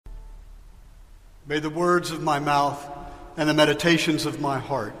May the words of my mouth and the meditations of my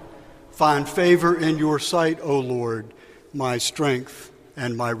heart find favor in your sight, O Lord, my strength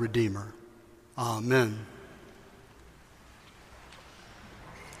and my Redeemer. Amen.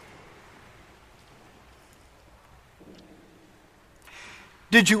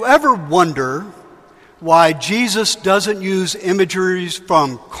 Did you ever wonder why Jesus doesn't use imageries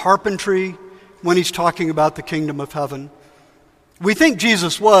from carpentry when he's talking about the kingdom of heaven? We think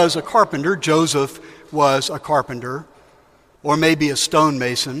Jesus was a carpenter. Joseph was a carpenter, or maybe a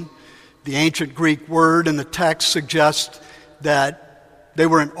stonemason. The ancient Greek word in the text suggests that they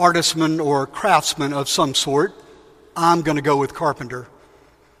were an artisan or craftsman of some sort. I'm going to go with carpenter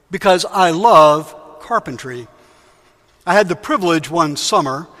because I love carpentry. I had the privilege one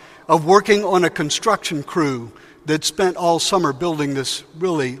summer of working on a construction crew that spent all summer building this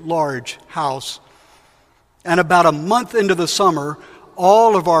really large house. And about a month into the summer,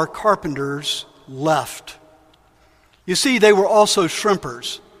 all of our carpenters left. You see, they were also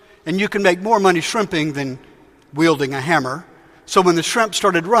shrimpers, and you can make more money shrimping than wielding a hammer. So when the shrimp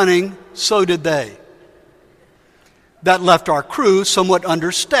started running, so did they. That left our crew somewhat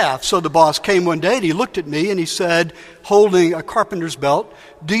understaffed. So the boss came one day and he looked at me and he said, holding a carpenter's belt,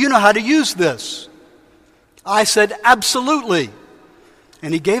 "Do you know how to use this?" I said, "Absolutely."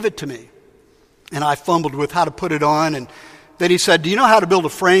 And he gave it to me. And I fumbled with how to put it on. And then he said, "Do you know how to build a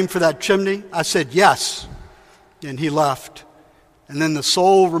frame for that chimney?" I said, "Yes." And he left. And then the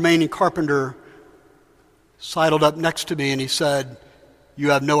sole remaining carpenter sidled up next to me and he said,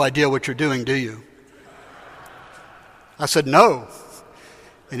 "You have no idea what you're doing, do you?" I said, "No."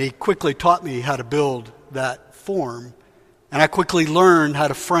 And he quickly taught me how to build that form. And I quickly learned how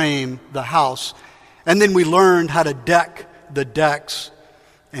to frame the house. And then we learned how to deck the decks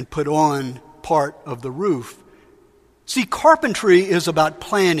and put on part of the roof. See, carpentry is about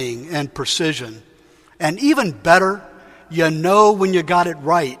planning and precision. And even better, you know when you got it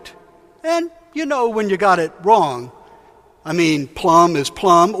right. And you know when you got it wrong. I mean, plumb is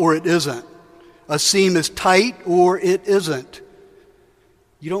plumb or it isn't. A seam is tight or it isn't.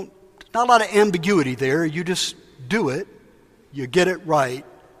 Not a lot of ambiguity there. You just do it, you get it right,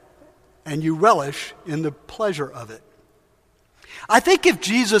 and you relish in the pleasure of it. I think if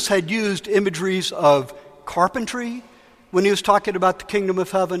Jesus had used imageries of carpentry when he was talking about the kingdom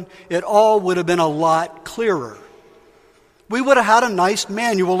of heaven, it all would have been a lot clearer. We would have had a nice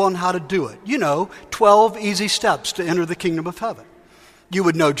manual on how to do it. 12 easy steps to enter the kingdom of heaven. You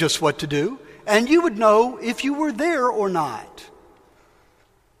would know just what to do, and you would know if you were there or not.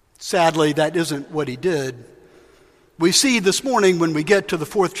 Sadly, that isn't what he did. We see this morning when we get to the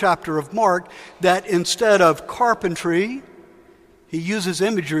 4th chapter of Mark that instead of carpentry, he uses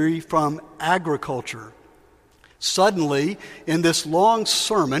imagery from agriculture. Suddenly, in this long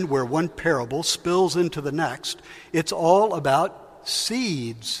sermon where one parable spills into the next, it's all about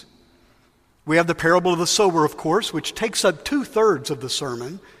seeds. We have the parable of the sower, of course, which takes up 2/3 of the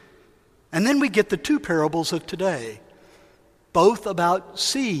sermon. And then we get the 2 parables of today, both about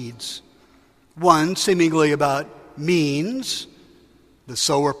seeds. One seemingly about means. The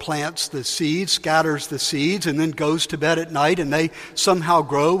sower plants the seeds, scatters the seeds, and then goes to bed at night, and they somehow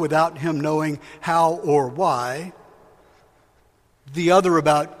grow without him knowing how or why. The other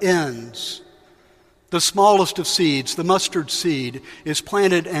about ends. The smallest of seeds, the mustard seed, is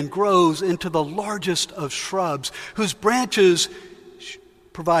planted and grows into the largest of shrubs, whose branches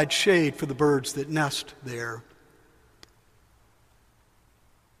provide shade for the birds that nest there.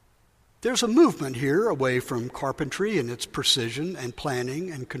 There's a movement here away from carpentry and its precision and planning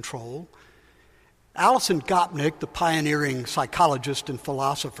and control. Alison Gopnik, the pioneering psychologist and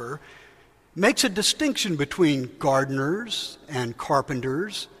philosopher, makes a distinction between gardeners and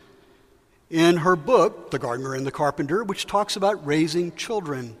carpenters in her book, The Gardener and the Carpenter, which talks about raising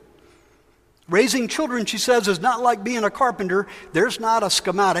children. Raising children, she says, is not like being a carpenter. There's not a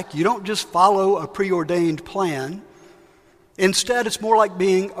schematic. You don't just follow a preordained plan. Instead, it's more like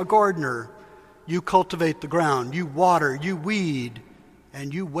being a gardener. You cultivate the ground, you water, you weed,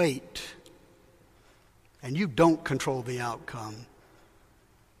 and you wait. And you don't control the outcome.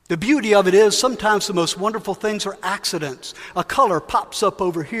 The beauty of it is sometimes the most wonderful things are accidents. A color pops up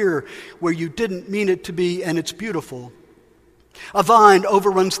over here where you didn't mean it to be, and it's beautiful. A vine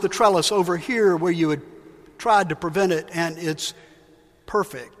overruns the trellis over here where you had tried to prevent it, and it's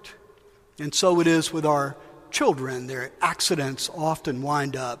perfect. And so it is with our children. Their accidents often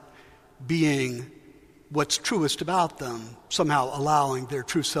wind up being what's truest about them, somehow allowing their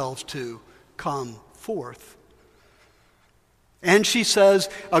true selves to come forth. And she says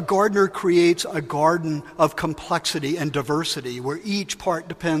a gardener creates a garden of complexity and diversity where each part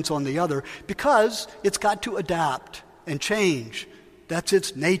depends on the other because it's got to adapt and change. That's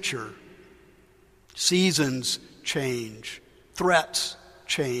its nature. Seasons change. Threats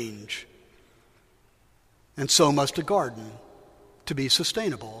change. And so must a garden to be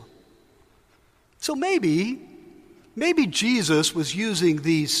sustainable. So maybe Jesus was using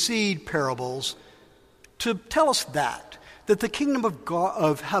these seed parables to tell us that the kingdom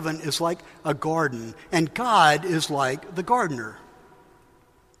of heaven is like a garden, and God is like the gardener.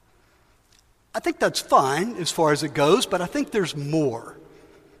 I think that's fine as far as it goes, but I think there's more.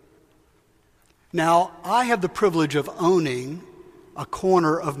 Now, I have the privilege of owning a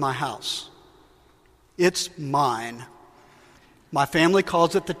corner of my house. It's mine. My family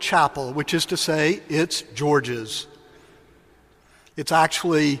calls it the chapel, which is to say, it's George's. It's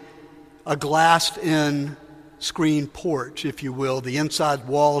actually a glassed-in screen porch, if you will. The inside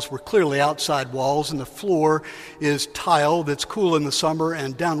walls were clearly outside walls, and the floor is tile that's cool in the summer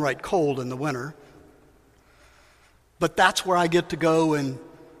and downright cold in the winter. But that's where I get to go and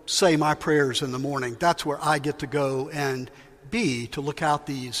say my prayers in the morning. That's where I get to go and be, to look out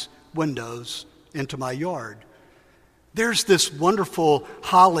these windows into my yard. There's this wonderful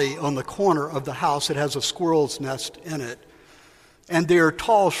holly on the corner of the house. It has a squirrel's nest in it. And there are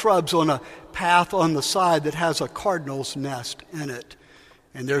tall shrubs on a path on the side that has a cardinal's nest in it.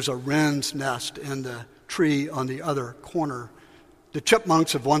 And there's a wren's nest in the tree on the other corner. The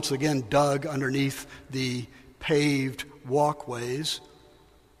chipmunks have once again dug underneath the paved walkways.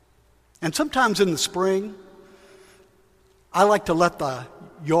 And sometimes in the spring, I like to let the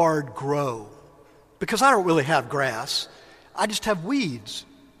yard grow because I don't really have grass. I just have weeds.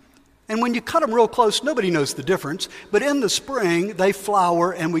 And when you cut them real close, nobody knows the difference. But in the spring, they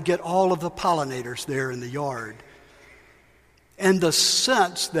flower, and we get all of the pollinators there in the yard. And the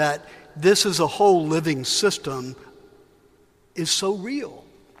sense that this is a whole living system is so real.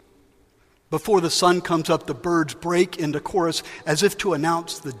 Before the sun comes up, the birds break into chorus as if to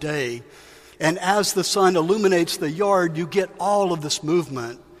announce the day. And as the sun illuminates the yard, you get all of this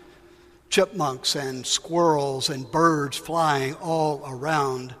movement. Chipmunks and squirrels and birds flying all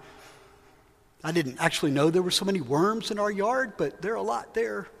around. I didn't actually know there were so many worms in our yard, but there are a lot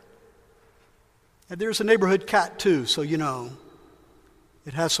there. And there's a neighborhood cat too, so you know,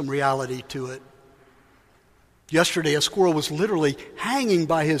 it has some reality to it. Yesterday, a squirrel was literally hanging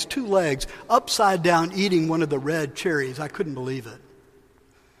by his two legs, upside down, eating one of the red cherries. I couldn't believe it.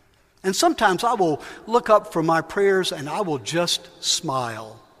 And sometimes I will look up from my prayers and I will just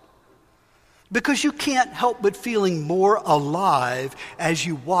smile. Because you can't help but feeling more alive as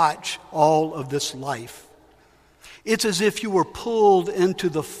you watch all of this life. It's as if you were pulled into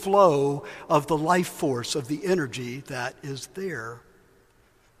the flow of the life force, of the energy that is there.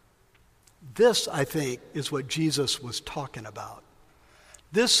 This, I think, is what Jesus was talking about.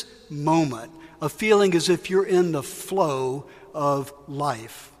 This moment of feeling as if you're in the flow of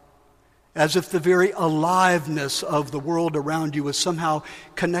life. As if the very aliveness of the world around you is somehow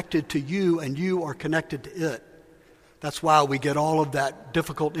connected to you and you are connected to it. That's why we get all of that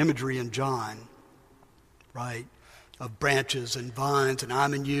difficult imagery in John, right? Of branches and vines and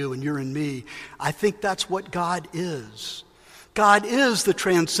I'm in you and you're in me. I think that's what God is. God is the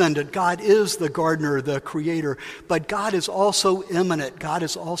transcendent. God is the gardener, the creator. But God is also immanent. God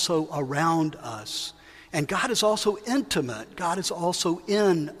is also around us. And God is also intimate. God is also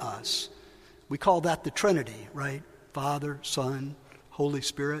in us. We call that the Trinity, right? Father, Son, Holy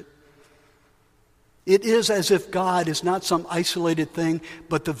Spirit. It is as if God is not some isolated thing,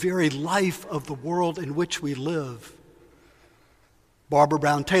 but the very life of the world in which we live. Barbara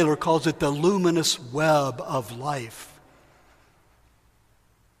Brown Taylor calls it the luminous web of life.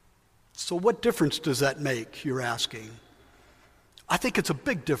 So what difference does that make, you're asking? I think it's a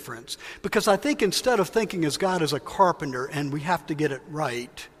big difference, because I think instead of thinking as God as a carpenter and we have to get it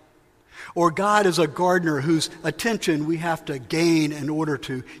right, or God is a gardener whose attention we have to gain in order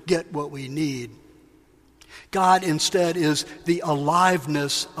to get what we need, God instead is the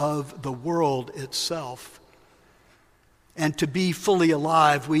aliveness of the world itself. And to be fully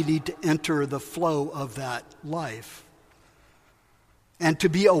alive, we need to enter the flow of that life. And to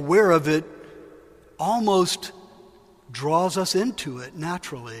be aware of it almost draws us into it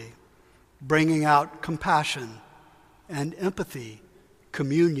naturally, bringing out compassion and empathy,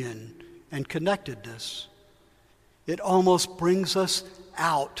 communion, and connectedness. It almost brings us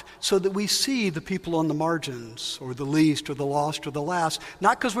out so that we see the people on the margins or the least or the lost or the last,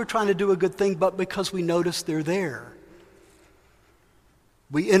 not because we're trying to do a good thing, but because we notice they're there.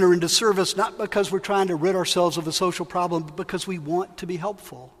 We enter into service not because we're trying to rid ourselves of a social problem, but because we want to be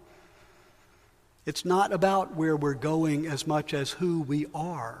helpful. It's not about where we're going as much as who we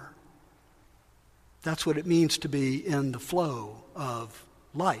are. That's what it means to be in the flow of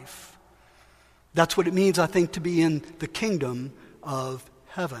life. That's what it means, I think, to be in the kingdom of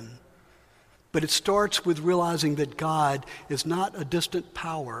heaven. But it starts with realizing that God is not a distant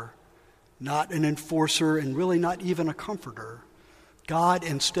power, not an enforcer, and really not even a comforter. God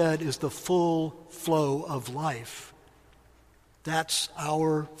instead is the full flow of life. That's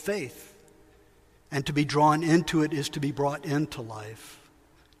our faith. And to be drawn into it is to be brought into life,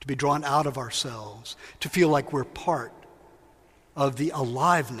 to be drawn out of ourselves, to feel like we're part of the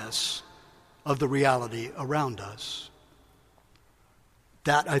aliveness of the reality around us.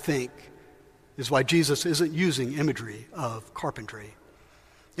 That, I think, is why Jesus isn't using imagery of carpentry.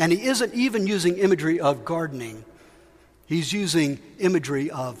 And he isn't even using imagery of gardening. He's using imagery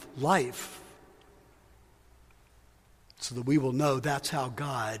of life so that we will know that's how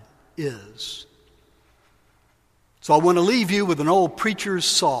God is. So I want to leave you with an old preacher's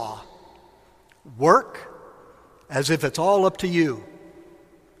saw. Work as if it's all up to you.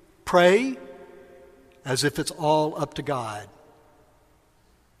 Pray as if it's all up to God.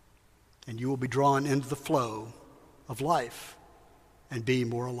 And you will be drawn into the flow of life and be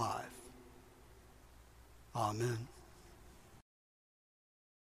more alive. Amen.